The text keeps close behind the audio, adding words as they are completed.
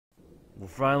We're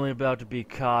finally about to be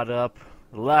caught up.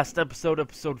 The last episode,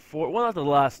 episode 4. Well, not the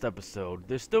last episode.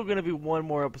 There's still going to be one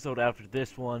more episode after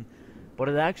this one, but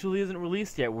it actually isn't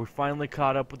released yet. We're finally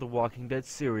caught up with the Walking Dead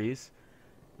series.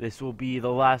 This will be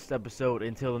the last episode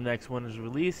until the next one is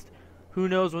released. Who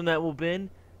knows when that will be,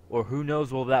 or who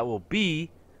knows what that will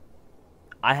be.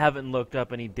 I haven't looked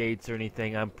up any dates or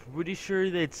anything. I'm pretty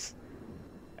sure that's...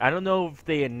 I don't know if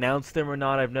they announced them or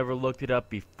not. I've never looked it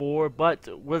up before, but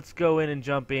let's go in and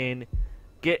jump in,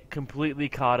 get completely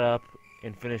caught up,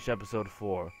 and finish episode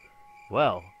 4.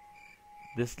 Well,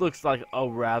 this looks like a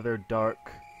rather dark,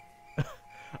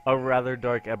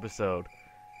 episode.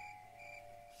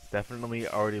 Definitely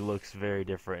already looks very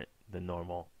different than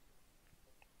normal.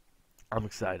 I'm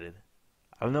excited.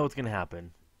 I don't know what's gonna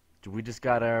happen. We just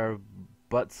got our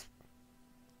butts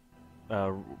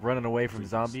running away from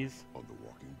zombies. On the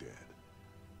Walking Dead.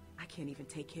 I can't even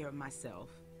take care of myself.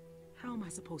 How am I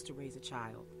supposed to raise a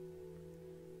child?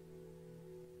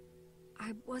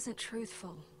 I wasn't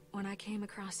truthful when I came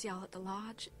across y'all at the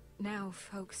lodge. Now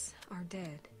folks are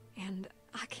dead, and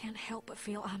I can't help but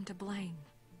feel I'm to blame.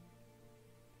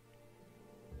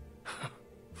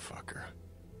 Fucker.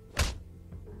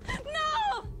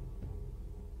 No!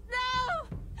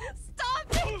 No!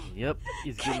 Stop me! Yep,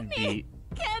 he's getting beat.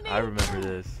 Kenny! I remember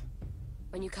this.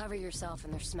 When you cover yourself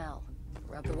in their smell,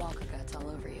 rub the walker guts all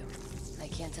over you. They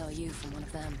can't tell you from one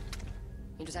of them.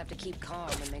 You just have to keep calm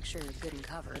and make sure you're good and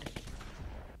covered.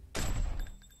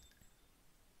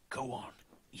 Go on.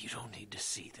 You don't need to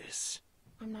see this.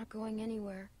 I'm not going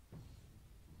anywhere.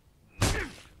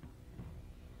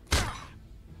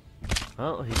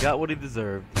 Well, he got what he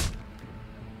deserved.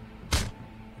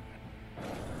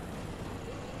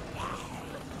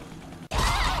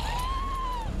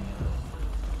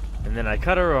 And then I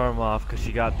cut her arm off because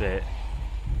she got bit.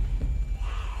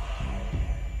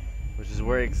 Which is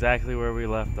exactly where we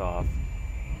left off.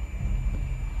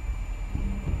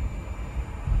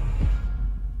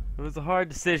 It was a hard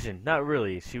decision. Not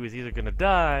really. She was either going to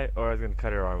die or I was going to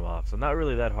cut her arm off. So not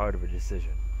really that hard of a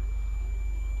decision.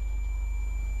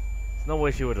 There's no way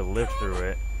she would have lived through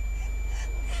it.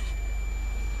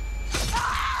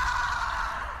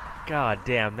 God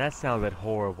damn, that sounded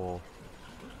horrible.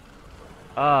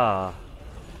 Ah.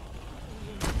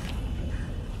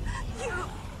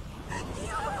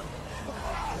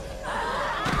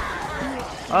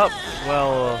 Oh,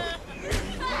 well.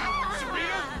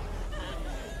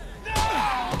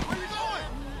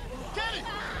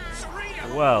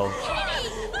 Well.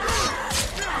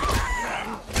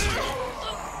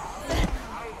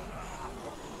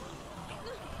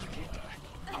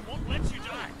 I won't let you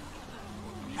die.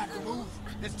 You have to move.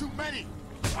 There's too many.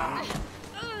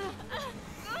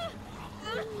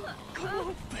 Come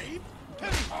on, babe.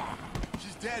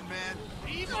 She's dead, man.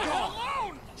 Leave her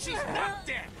alone. She's not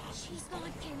dead. She's not,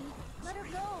 Kenny. Let her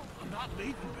go. I'm not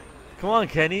leaving, babe. Come on,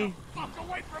 Kenny. Fuck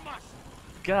away from us.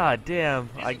 God damn.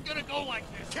 Isn't gonna go like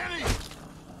this. Kenny!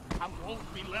 I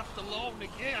won't be left alone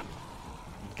again.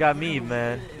 Got me,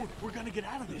 man. We're gonna get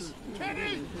out of this. Kenny!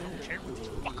 I don't care what these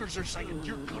fuckers are saying.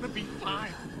 You're gonna be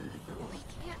fine. We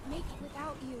can't make it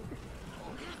without you.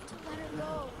 You have to let her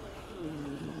go.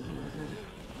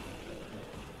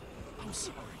 I'm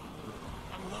sorry.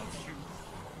 I love you.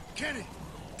 Kenny!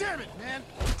 Damn it, man!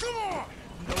 Come on!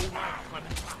 No right,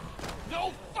 Clementine.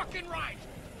 No fucking right.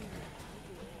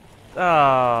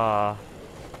 Ah.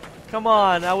 Come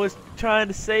on, I was trying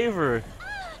to save her.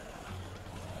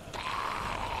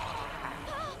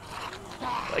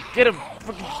 Like, get him,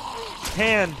 fucking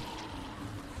hand.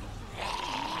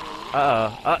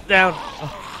 Down.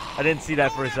 Oh, I didn't see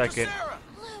that for a second.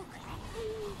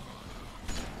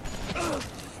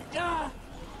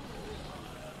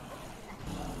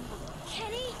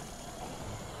 Kenny?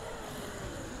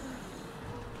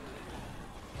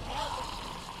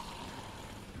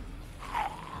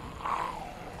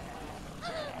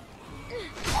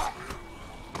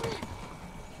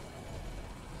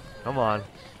 Come on.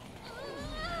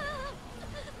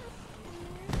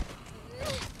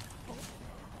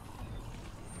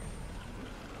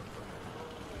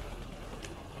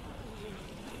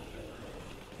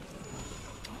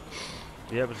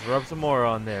 Yep, just rub some more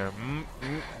on there.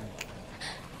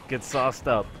 Get sauced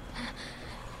up.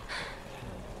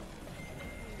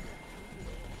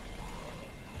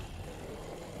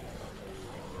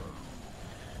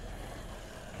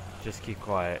 Just keep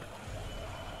quiet.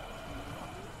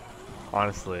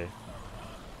 Honestly.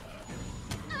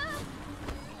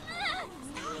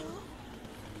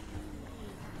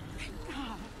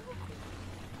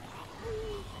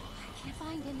 Can't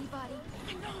find anybody.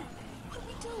 I know. What do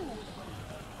we do?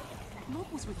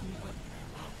 Luke was with me, but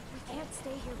We can't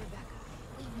stay here, Rebecca.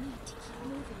 We need to keep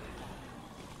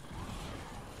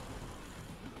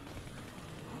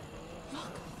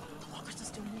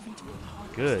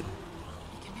Good.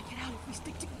 We can make it out if we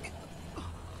stick together.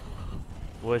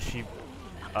 Was she?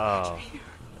 Oh.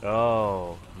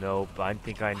 Oh. Nope. I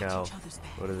think I know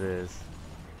what it is.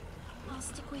 I'll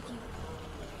stick with you.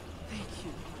 Thank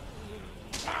you.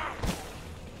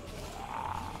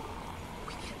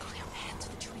 We can clear a path to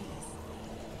the trees.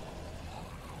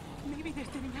 Maybe they're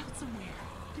thinning out somewhere.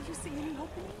 Do you see any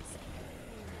openings?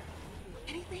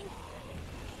 Anything?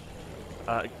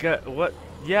 What?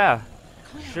 Yeah.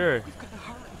 Clem, Sure. we've got to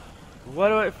hurry. Why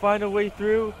do I find a way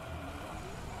through?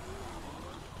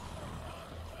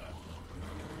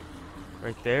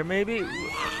 Right there, maybe?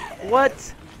 What?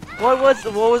 What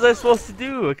was I supposed to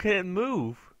do? I couldn't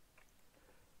move.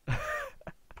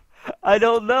 I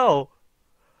don't know.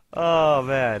 Oh,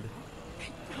 man.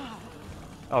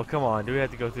 Oh, come on. Do we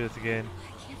have to go through this again?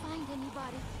 I can't find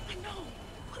anybody. I know.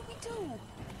 What do we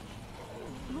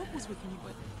do? Luke was with me,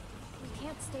 but We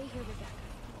can't stay here, Rebecca.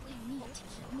 We need to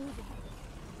keep moving.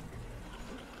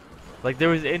 Like, there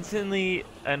was instantly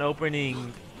an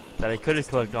opening that I could have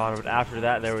clicked on, but after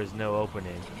that, there was no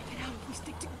opening. make it out if we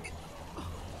stick together.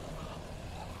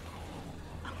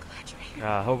 I'm glad you're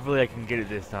here. Hopefully I can get it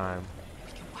this time.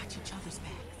 We can watch each other's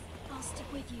backs. I'll stick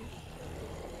with you.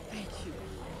 Thank you.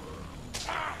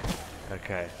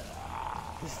 Okay.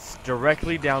 It's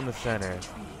directly down the center.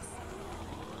 Trees.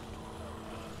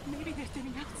 Maybe they're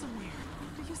thinning out somewhere.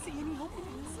 Do you see any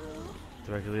openings?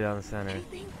 Directly down the center.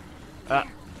 Anything?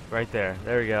 Right there.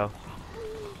 There we go.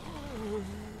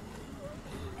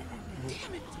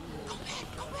 Damn it! Go back!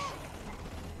 Go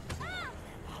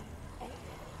back!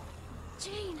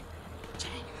 Jane!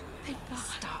 Jane, thank God.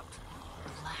 Stop.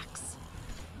 Relax.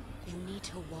 You need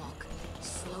to walk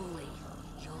slowly.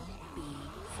 You'll be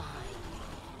fine.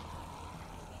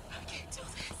 I can't do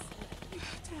this. You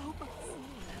have to help us.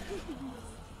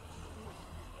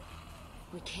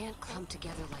 We can't clump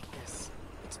together like this.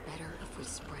 It's better if we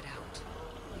spread out.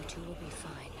 You two will be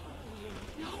fine.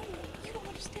 No, you don't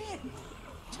understand.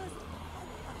 Just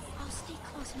I'll stay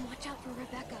close and watch out for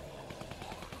Rebecca.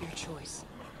 Your choice.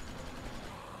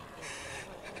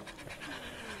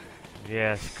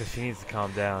 Yes, because she needs to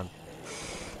calm down.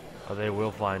 Or they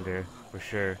will find her, for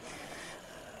sure.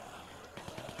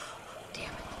 Damn it.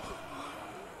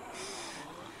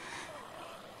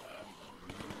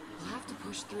 We'll have to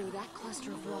push through that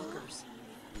cluster of walkers.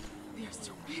 there's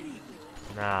so many.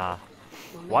 Nah.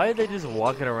 We'll Why are make they a just path.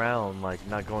 walking around, like,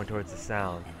 not going towards the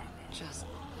sound? Just...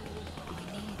 we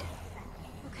need...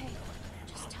 Okay,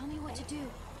 just tell me what to do.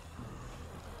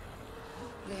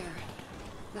 There.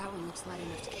 That one looks light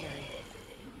enough to carry.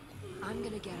 I'm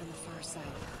gonna get on the far side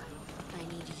of her. I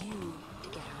need you to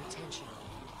get her attention.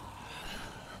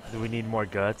 Do we need more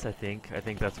guts? I think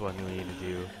that's what we need to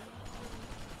do.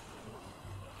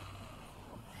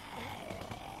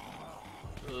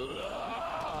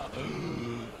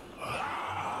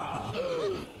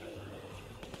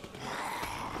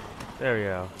 There we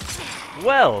go.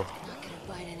 Well! Not gonna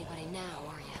bite anybody now,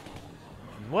 are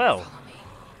you? Well! Follow me.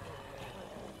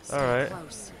 Stay Alright.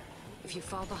 close. If you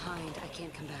fall behind, I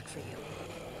can't come back for you.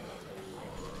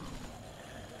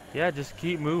 Yeah, just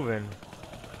keep moving.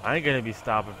 I ain't gonna be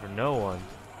stopping for no one.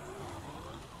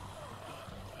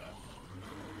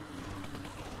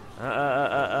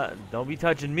 Don't be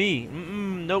touching me.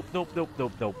 Nope, nope, nope,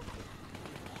 nope, nope.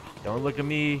 Don't look at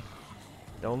me.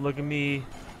 Don't look at me.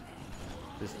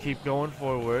 Just keep going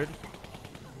forward.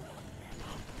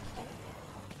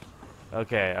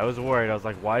 Okay, I was worried. I was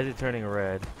like, why is it turning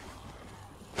red?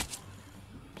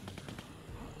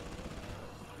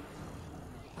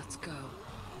 Let's go.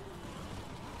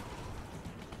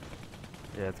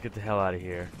 Yeah, let's get the hell out of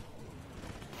here.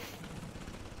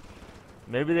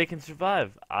 Maybe they can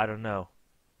survive. I don't know.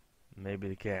 Maybe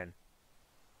they can.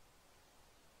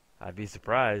 I'd be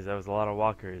surprised. That was a lot of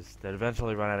walkers that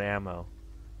eventually run out of ammo.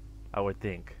 I would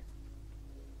think.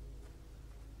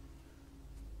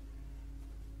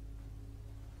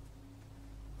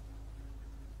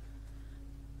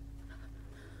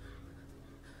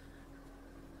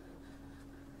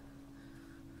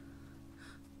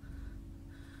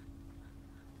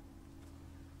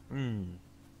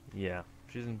 Yeah,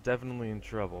 she's definitely in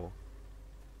trouble.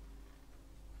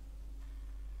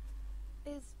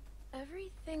 Is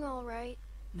everything alright?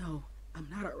 No, I'm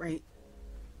not alright.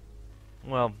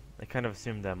 Well, I kind of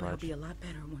assumed that But I'll much. be a lot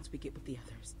better once we get with the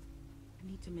others. I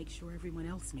need to make sure everyone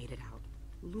else made it out.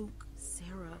 Luke,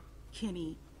 Sarah,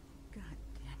 Kenny. God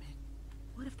damn it.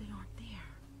 What if they aren't there?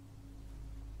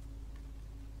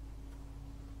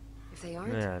 If they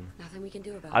aren't, Man. nothing we can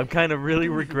do about I'm it. kind of really I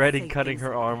don't even regretting say cutting things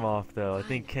her like arm that. off, though. I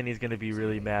think Kenny's gonna be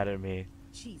really mad at me.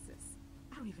 Jesus.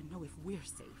 I don't even know if we're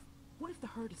safe. What if the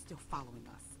herd is still following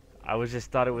us? I was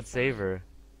just thought it would save her.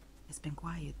 It's been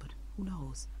quiet, but who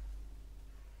knows?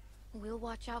 We'll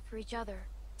watch out for each other.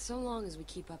 So long as we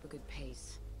keep up a good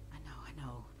pace. I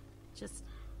know. Just,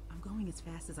 I'm going as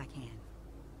fast as I can.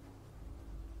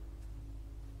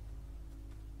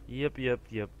 Yep.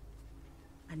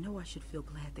 I know I should feel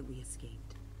glad that we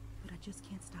escaped, but I just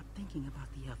can't stop thinking about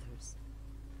the others.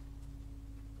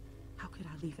 How could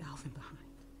I leave Alvin behind?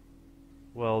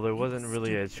 Well, there wasn't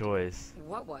really a choice.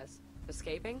 What was?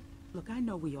 Escaping? Look, I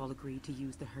know we all agreed to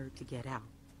use the herd to get out,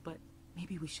 but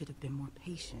maybe we should have been more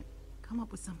patient. Come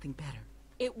up with something better.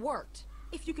 It worked.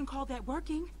 If you can call that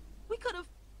working, we could have...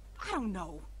 I don't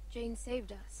know. Jane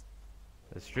saved us.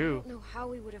 That's I true. don't know how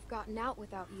we would have gotten out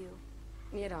without you.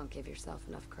 You don't give yourself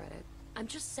enough credit. I'm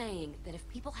just saying that if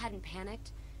people hadn't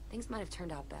panicked, things might have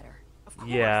turned out better. Of course.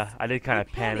 Yeah, I did kind We of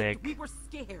panicked. panic. We were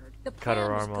scared. The Cut plan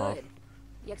her was arm off. good.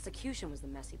 The execution was the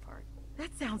messy part.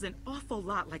 That sounds an awful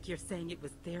lot like you're saying it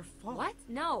was their fault. What?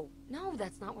 No,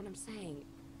 that's not what I'm saying.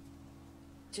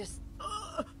 Just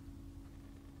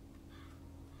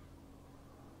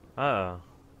Uh-oh.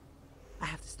 I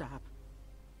have to stop.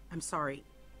 I'm sorry.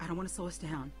 I don't want to slow us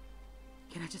down.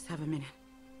 Can I just have a minute?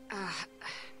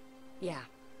 yeah.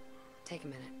 Take a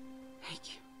minute. Thank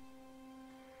you.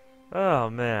 Oh,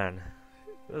 man.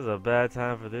 This is a bad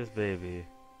time for this baby.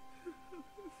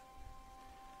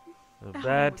 A Alvin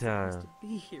bad was supposed time. to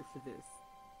be here for this.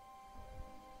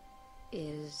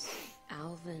 Is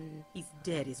Alvin... He's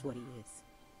dead is what he is.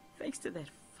 Thanks to that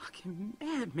fucking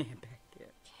madman back there.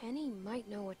 Kenny might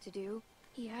know what to do.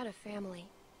 He had a family.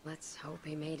 Let's hope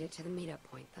he made it to the meetup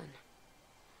point then.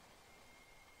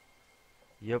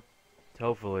 Yep.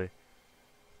 Hopefully.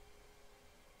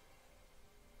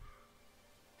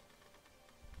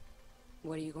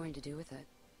 What are you going to do with it?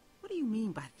 What do you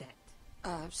mean by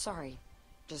that? Sorry.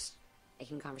 Just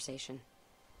making conversation.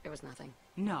 It was nothing.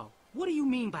 No. What do you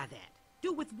mean by that?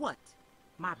 Do with what?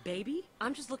 My baby?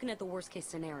 I'm just looking at the worst case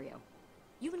scenario.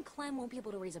 You and Clem won't be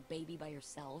able to raise a baby by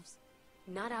yourselves.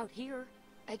 Not out here.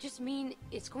 I just mean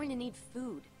it's going to need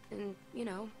food and, you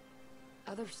know,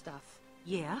 other stuff.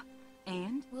 Yeah.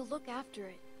 And? We'll look after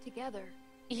it together.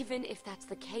 Even if that's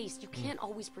the case, you can't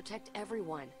always protect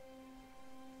everyone.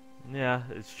 Yeah,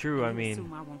 it's true. I You mean,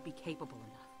 assume I won't be capable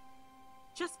enough.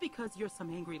 Just because you're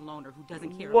some angry loner who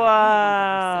doesn't care Wow. about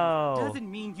anyone but yourself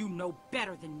doesn't mean you know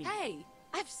better than me. Hey,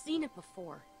 I've seen it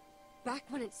before. Back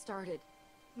when it started,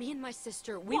 me and my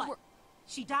sister, we What? were...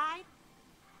 She died?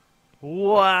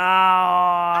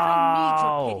 wow.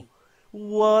 I don't need your pity.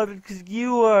 What? 'Cause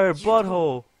you are a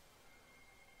butthole.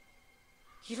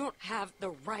 You don't have the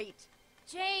right.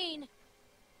 Jane!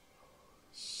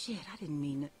 Shit, I didn't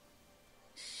mean it.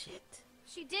 Shit.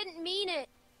 She didn't mean it!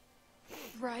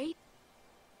 Right?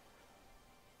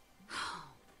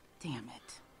 Damn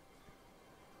it.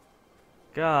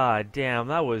 God damn,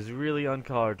 that was really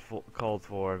uncalled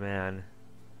for, man.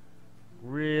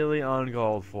 Really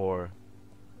uncalled for.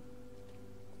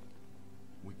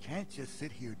 We can't just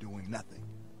sit here doing nothing.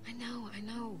 I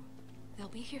know. They'll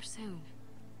be here soon.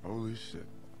 Holy shit.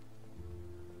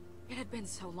 It had been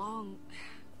so long.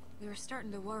 We were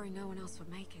starting to worry no one else would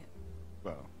make it.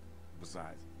 Well,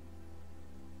 besides,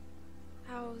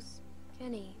 How's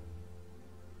Kenny?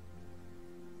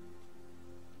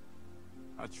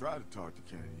 I tried to talk to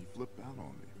Kenny. He flipped out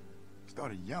on me.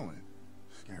 Started yelling.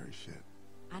 Scary shit.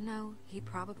 I know, he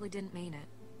probably didn't mean it.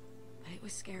 But it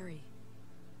was scary.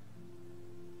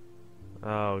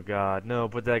 Oh god, no,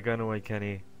 put that gun away,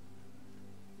 Kenny.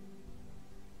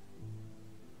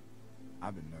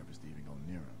 I've been nervous to even go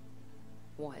near him.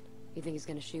 What? You think he's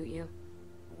gonna shoot you?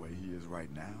 The way he is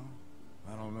right now,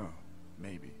 I don't know.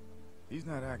 Maybe. He's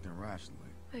not acting rationally.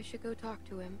 I should go talk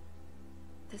to him.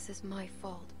 This is my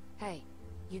fault. Hey,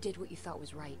 you did what you thought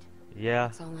was right. Yeah.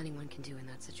 That's all anyone can do in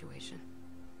that situation.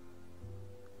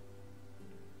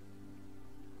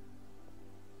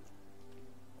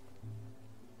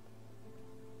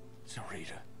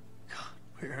 Sarita, God,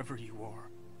 wherever you are,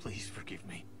 please forgive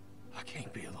me. I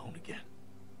can't be alone again.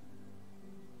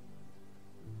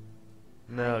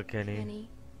 No, Kenny. Kenny.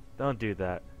 Don't do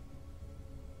that.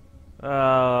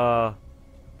 No,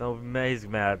 he's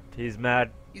mad. He's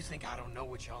mad. You think I don't know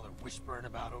what y'all are whispering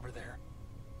about over there?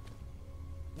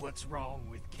 What's wrong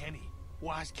with Kenny?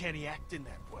 Why's Kenny acting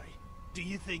that way? Do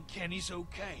you think Kenny's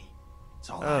okay? It's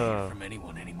all I hear from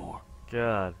anyone anymore.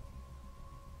 God.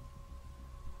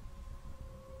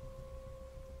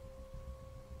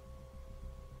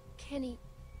 Kenny,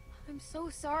 I'm so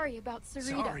sorry about Sarita.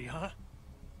 Sorry, huh?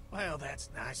 Well, that's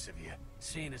nice of you,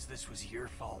 seeing as this was your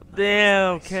fault. in the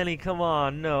Damn, first place. Kenny, come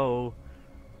on, no.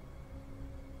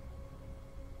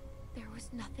 There was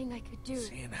nothing I could do.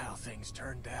 Seeing how things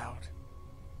turned out.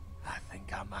 I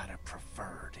think I might have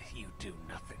preferred you do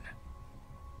nothing.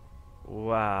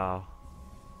 Wow.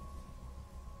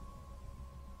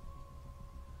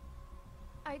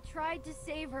 I tried to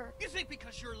save her. You think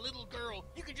because you're a little girl,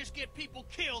 you can just get people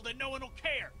killed and no one will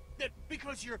care? That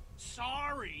because you're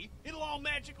sorry, it'll all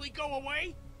magically go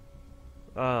away?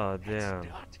 Oh, damn. That's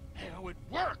not how it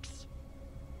works!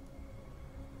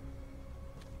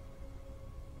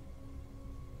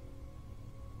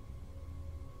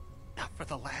 Now for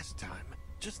the last time,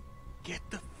 just get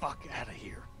the fuck out of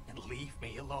here and leave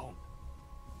me alone.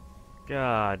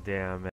 God damn it.